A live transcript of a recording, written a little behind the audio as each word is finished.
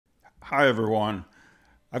Hi everyone.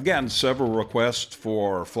 I've gotten several requests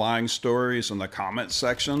for flying stories in the comments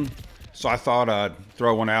section, so I thought I'd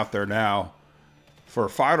throw one out there now. For a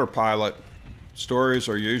fighter pilot, stories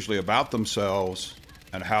are usually about themselves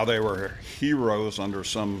and how they were heroes under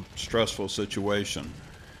some stressful situation.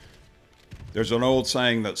 There's an old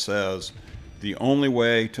saying that says, the only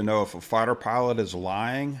way to know if a fighter pilot is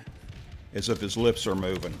lying is if his lips are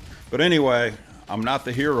moving. But anyway, I'm not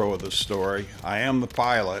the hero of this story. I am the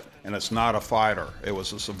pilot, and it's not a fighter. It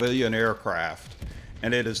was a civilian aircraft,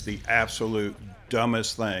 and it is the absolute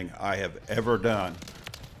dumbest thing I have ever done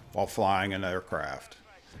while flying an aircraft.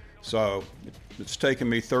 So it's taken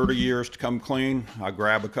me 30 years to come clean. I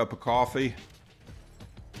grab a cup of coffee.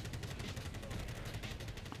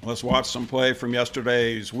 Let's watch some play from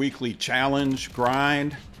yesterday's weekly challenge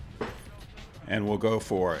grind, and we'll go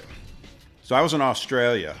for it. So I was in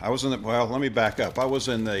Australia. Well, let me back up. I was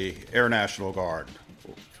in the Air National Guard,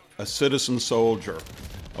 a citizen soldier.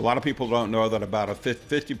 A lot of people don't know that about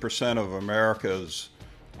 50% of America's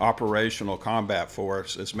operational combat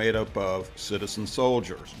force is made up of citizen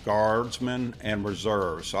soldiers, guardsmen, and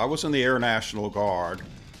reserves. So I was in the Air National Guard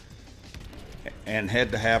and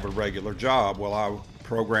had to have a regular job while I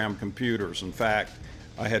programmed computers. In fact,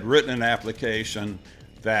 I had written an application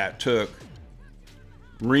that took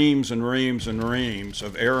reams and reams and reams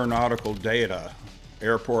of aeronautical data,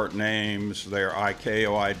 airport names, their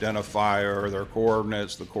ICAO identifier, their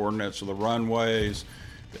coordinates, the coordinates of the runways,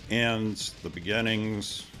 the ends, the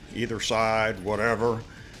beginnings, either side, whatever,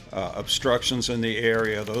 obstructions in the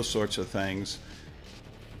area, those sorts of things.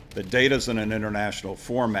 The data's in an international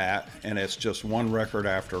format, and it's just one record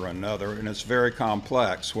after another, and it's very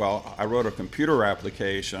complex. Well, I wrote a computer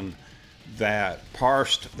application that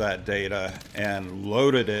parsed that data and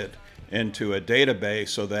loaded it into a database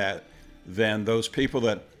so that then those people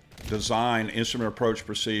that design instrument approach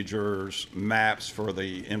procedures, maps for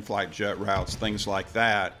the in-flight jet routes, things like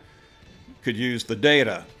that, could use the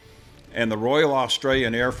data. And the Royal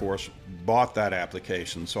Australian Air Force bought that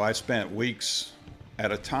application. So I spent weeks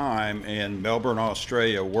at a time in Melbourne,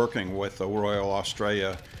 Australia, working with the Royal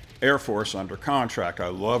Australia Air Force under contract. I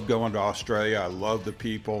love going to Australia. I love the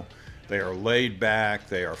people. They are laid back,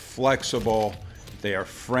 they are flexible, they are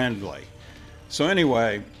friendly. So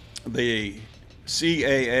anyway, the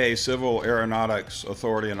CAA, Civil Aeronautics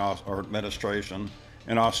Authority or Administration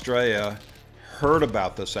in Australia, heard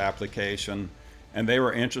about this application and they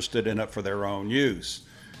were interested in it for their own use.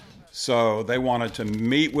 So they wanted to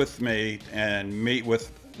meet with me and meet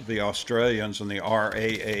with the Australians and the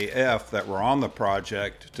RAAF that were on the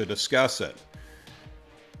project to discuss it.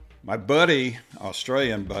 My buddy,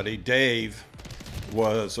 Australian buddy, Dave,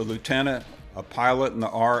 was a lieutenant, a pilot in the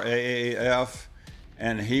RAAF,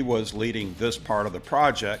 and he was leading this part of the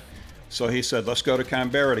project. So he said, let's go to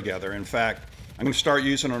Canberra together. In fact, I'm going to start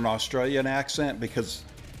using an Australian accent because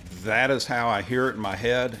that is how I hear it in my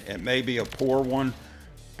head. It may be a poor one,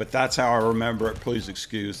 but that's how I remember it. Please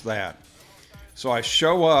excuse that. So I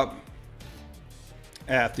show up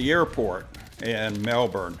at the airport in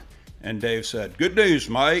Melbourne, and Dave said, good news,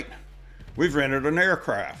 mate, we've rented an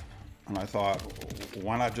aircraft. And I thought,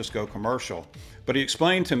 why not just go commercial? But he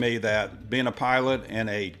explained to me that being a pilot in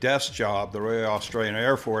a desk job, the Royal Australian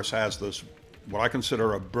Air Force has this, what I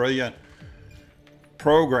consider a brilliant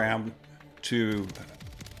program to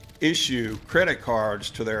issue credit cards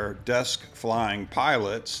to their desk flying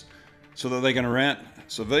pilots so that they can rent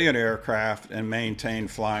civilian aircraft and maintain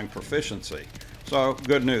flying proficiency. So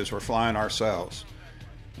good news, we're flying ourselves.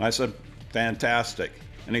 And I said, fantastic.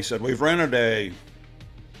 And he said, we've rented a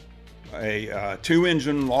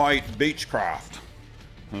 2-engine light Beechcraft.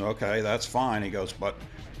 And okay, that's fine. He goes, but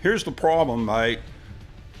here's the problem, mate.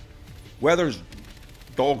 Weather's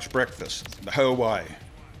dog's breakfast the whole way.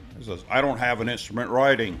 He says, I don't have an instrument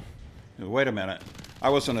rating. Said, wait a minute. I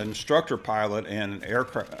was an instructor pilot in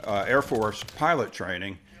Air Force pilot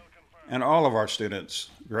training, and all of our students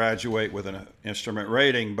graduate with an instrument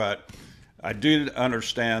rating, but I do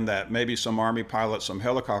understand that maybe some Army pilots, some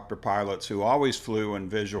helicopter pilots who always flew in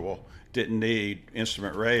visual didn't need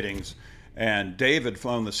instrument ratings. And Dave had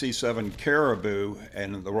flown the C-7 Caribou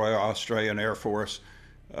in the Royal Australian Air Force,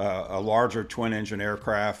 a larger twin-engine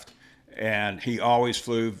aircraft, and he always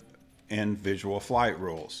flew in visual flight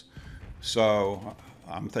rules. So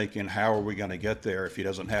I'm thinking, how are we going to get there if he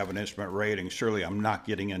doesn't have an instrument rating? Surely I'm not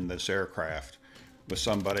getting in this aircraft with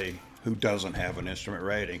somebody who doesn't have an instrument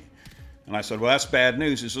rating. And I said, well, that's bad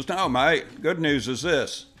news. He says, no, mate, good news is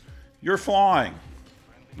this. You're flying.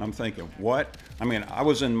 And I'm thinking, what? I mean, I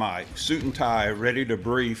was in my suit and tie, ready to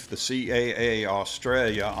brief the CAA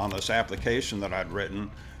Australia on this application that I'd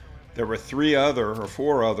written. There were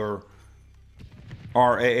 4 other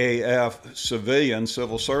RAAF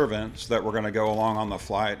civil servants that were going to go along on the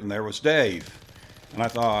flight, and there was Dave. And I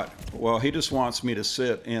thought, well, he just wants me to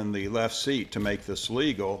sit in the left seat to make this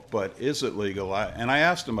legal, but is it legal? And I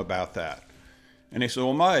asked him about that. And he said,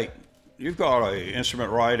 well, mate, you've got an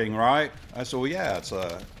instrument rating, right? I said, well, yeah, it's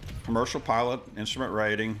a commercial pilot instrument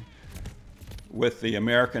rating with the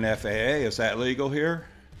American FAA. Is that legal here?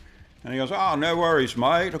 And he goes, oh, no worries,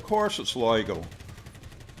 mate. Of course it's legal.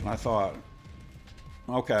 And I thought,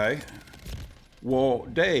 okay, well,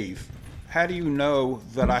 Dave, how do you know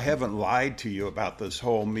that I haven't lied to you about this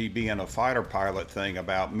whole me being a fighter pilot thing,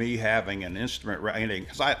 about me having an instrument rating?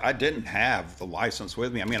 Because I didn't have the license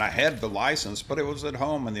with me. I mean, I had the license, but it was at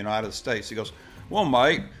home in the United States. He goes, well,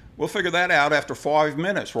 mate, we'll figure that out after 5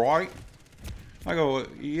 minutes, right? I go,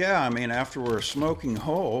 yeah, I mean, after we're a smoking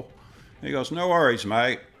hole. He goes, no worries,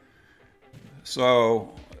 mate.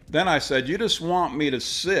 So then I said, you just want me to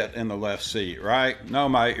sit in the left seat, right? No,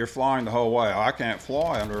 mate, you're flying the whole way. I can't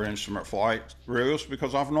fly under instrument flight rules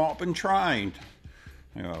because I've not been trained.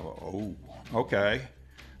 I go, oh, okay.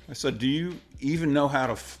 I said, do you even know how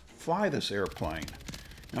to fly this airplane?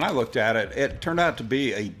 And I looked at it. It turned out to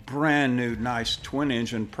be a brand new, nice twin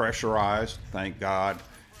engine, pressurized, thank God,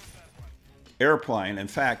 airplane. In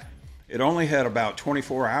fact, it only had about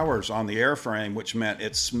 24 hours on the airframe, which meant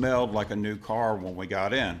it smelled like a new car when we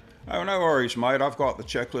got in. Oh, no worries, mate. I've got the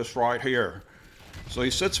checklist right here. So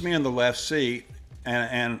he sits me in the left seat,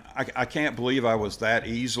 and I can't believe I was that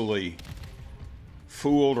easily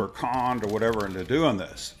fooled or conned or whatever into doing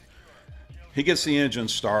this. He gets the engine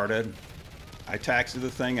started. I taxi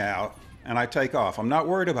the thing out, and I take off. I'm not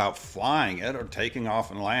worried about flying it or taking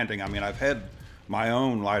off and landing. I mean, I've had my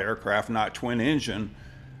own light aircraft, not twin engine.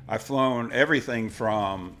 I've flown everything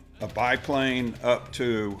from a biplane up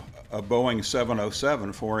to a Boeing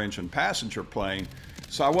 707 4-engine passenger plane.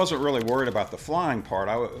 So I wasn't really worried about the flying part.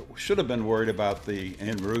 I should have been worried about the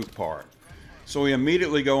en route part. So we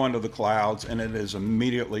immediately go into the clouds, and it is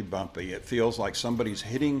immediately bumpy. It feels like somebody's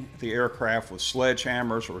hitting the aircraft with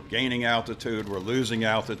sledgehammers. We're gaining altitude, we're losing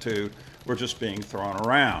altitude, we're just being thrown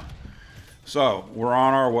around. So we're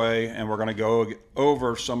on our way, and we're going to go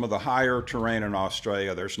over some of the higher terrain in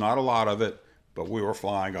Australia. There's not a lot of it, but we were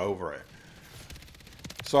flying over it.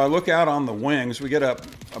 So I look out on the wings. We get up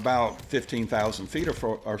about 15,000 feet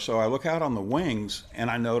or so. I look out on the wings, and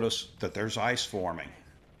I notice that there's ice forming.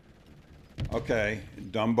 Okay,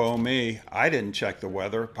 Dumbo me. I didn't check the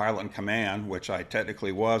weather. Pilot in command, which I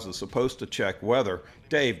technically was, is supposed to check weather.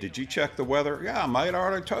 Dave, did you check the weather? Yeah, mate, I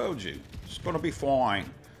already told you. It's going to be fine.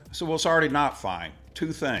 So, well, it's already not fine.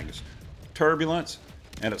 Two things, turbulence,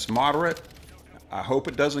 and it's moderate. I hope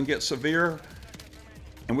it doesn't get severe.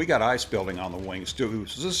 And we got ice building on the wings too.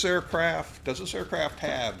 Does this aircraft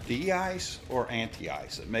have de-ice or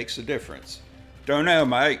anti-ice? It makes a difference. Don't know,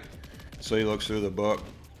 mate. So he looks through the book,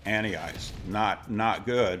 anti-ice, not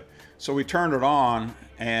good. So we turned it on,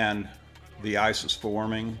 and the ice is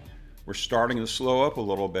forming. We're starting to slow up a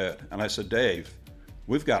little bit. And I said, Dave,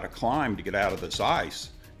 we've got to climb to get out of this ice.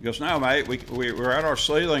 He goes, no, mate, we're at our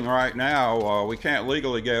ceiling right now. We can't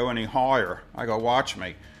legally go any higher. I go, watch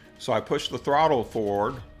me. So I push the throttles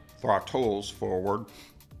forward,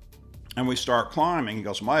 and we start climbing. He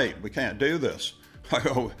goes, mate, we can't do this. I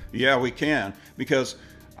go, yeah, we can, because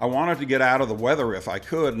I wanted to get out of the weather if I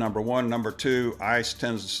could, number one. Number two, ice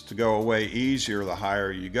tends to go away easier the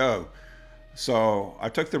higher you go. So I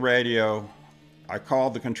took the radio, I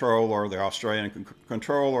called the controller, the Australian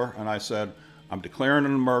controller, and I said, I'm declaring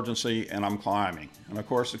an emergency and I'm climbing. And of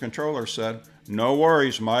course the controller said, no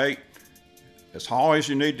worries, mate. As high as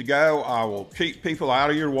you need to go, I will keep people out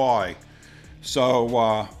of your way.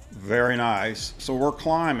 So very nice. So we're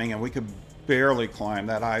climbing, and we could barely climb.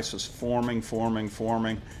 That ice is forming.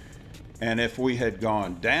 And if we had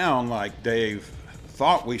gone down like Dave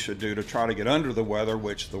thought we should do to try to get under the weather,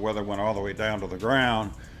 which the weather went all the way down to the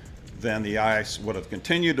ground, then the ice would have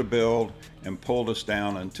continued to build and pulled us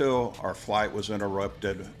down until our flight was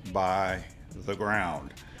interrupted by the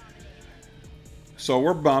ground. So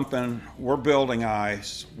we're bumping, we're building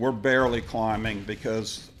ice, we're barely climbing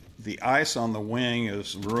because the ice on the wing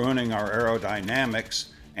is ruining our aerodynamics,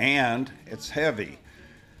 and it's heavy.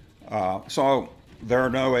 So there are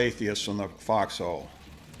no atheists in the foxhole.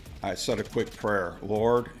 I said a quick prayer.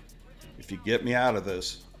 Lord, if you get me out of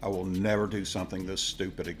this, I will never do something this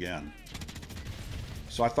stupid again.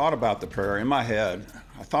 So I thought about the prayer in my head.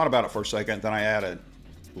 I thought about it for a second, then I added,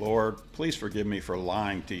 Lord, please forgive me for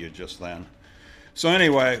lying to you just then. So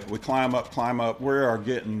anyway, we climb up. We are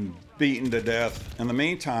getting beaten to death. In the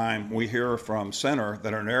meantime, we hear from center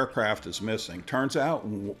that an aircraft is missing. Turns out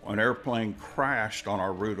an airplane crashed on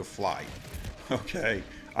our route of flight. Okay,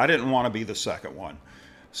 I didn't want to be the second one.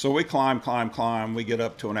 So we climb. We get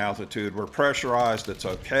up to an altitude. We're pressurized. It's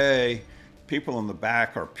okay. People in the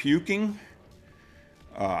back are puking.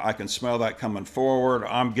 I can smell that coming forward.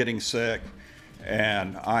 I'm getting sick.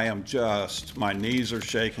 And I am just, my knees are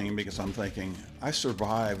shaking because I'm thinking, I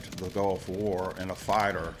survived the Gulf War in a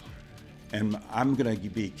fighter, and I'm going to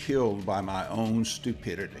be killed by my own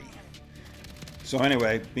stupidity. So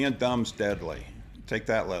anyway, being dumb's deadly. Take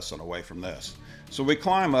that lesson away from this. So we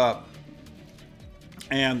climb up,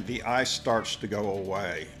 and the ice starts to go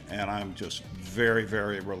away, and I'm just very,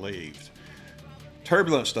 very relieved.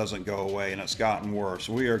 Turbulence doesn't go away, and it's gotten worse.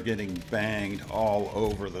 We are getting banged all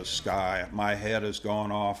over the sky. My head is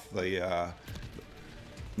going off the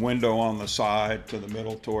window on the side to the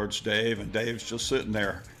middle towards Dave, and Dave's just sitting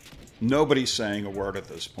there. Nobody's saying a word at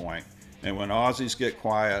this point. And when Aussies get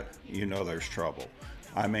quiet, you know there's trouble.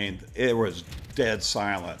 I mean, it was dead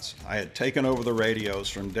silence. I had taken over the radios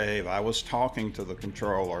from Dave. I was talking to the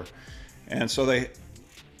controller. And so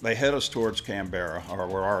they head us towards Canberra, or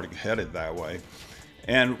we're already headed that way.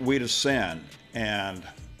 And we descend, and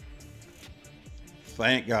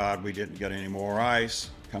thank God we didn't get any more ice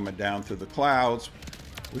coming down through the clouds.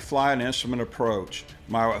 We fly an instrument approach.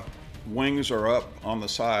 My wings are up on the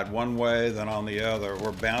side one way, then on the other.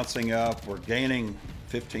 We're bouncing up, we're gaining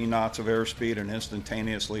 15 knots of airspeed and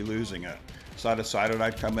instantaneously losing it. So I decided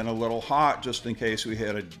I'd come in a little hot just in case we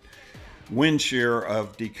had a wind shear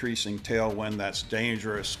of decreasing tailwind. That's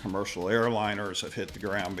dangerous. Commercial airliners have hit the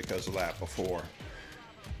ground because of that before.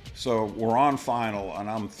 So we're on final, and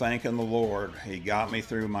I'm thanking the Lord. He got me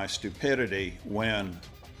through my stupidity when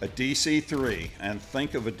a DC-3, and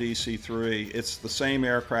think of a DC-3, it's the same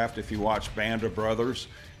aircraft, if you watch Band of Brothers,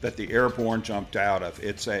 that the Airborne jumped out of.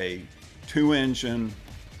 It's a two-engine,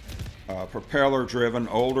 propeller-driven,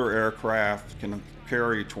 older aircraft, can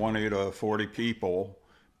carry 20 to 40 people,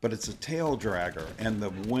 but it's a tail dragger, and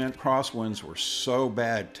the crosswinds were so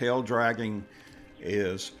bad. Tail dragging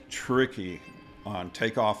is tricky on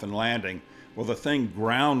takeoff and landing. Well, the thing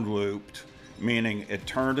ground looped, meaning it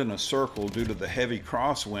turned in a circle due to the heavy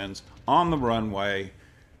crosswinds on the runway,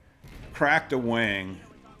 cracked a wing,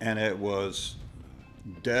 and it was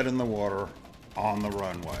dead in the water on the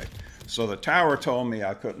runway. So the tower told me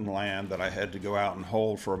I couldn't land, that I had to go out and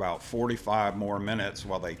hold for about 45 more minutes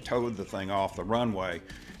while they towed the thing off the runway,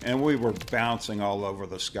 and we were bouncing all over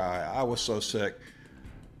the sky. I was so sick.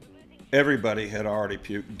 Everybody had already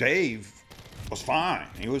puked. Dave was fine.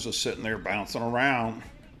 He was just sitting there bouncing around.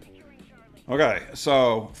 Okay,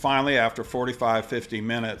 so finally, after 45, 50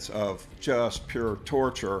 minutes of just pure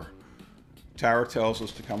torture, tower tells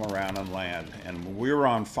us to come around and land. And when we were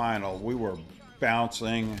on final, we were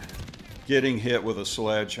bouncing, getting hit with a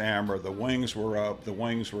sledgehammer. The wings were up, the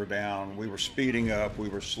wings were down. We were speeding up, we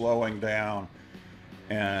were slowing down,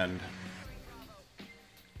 and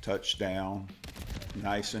touchdown,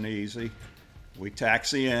 nice and easy. We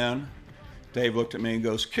taxi in. Dave looked at me and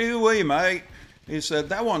goes, "Kiwi, mate." He said,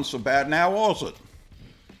 "That wasn't so bad now, was it?"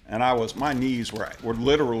 And my knees were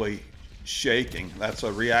literally shaking. That's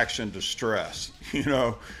a reaction to stress, you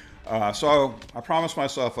know. So I promised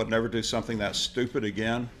myself I'd never do something that stupid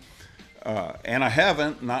again. And I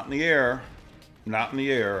haven't, not in the air,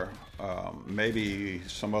 maybe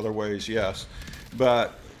some other ways, yes.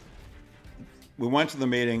 But we went to the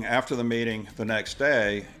meeting. After the meeting the next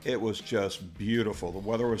day, it was just beautiful. The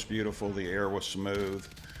weather was beautiful. The air was smooth.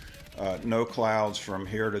 No clouds from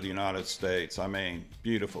here to the United States. I mean,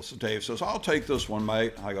 beautiful. So Dave says, "I'll take this one,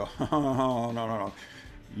 mate." I go, "Oh, no.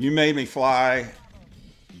 You made me fly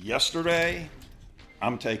yesterday.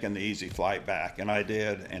 I'm taking the easy flight back." And I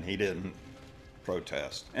did, and he didn't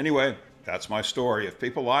protest. Anyway, that's my story. If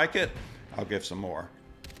people like it, I'll give some more.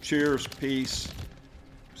 Cheers, peace.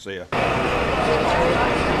 See ya.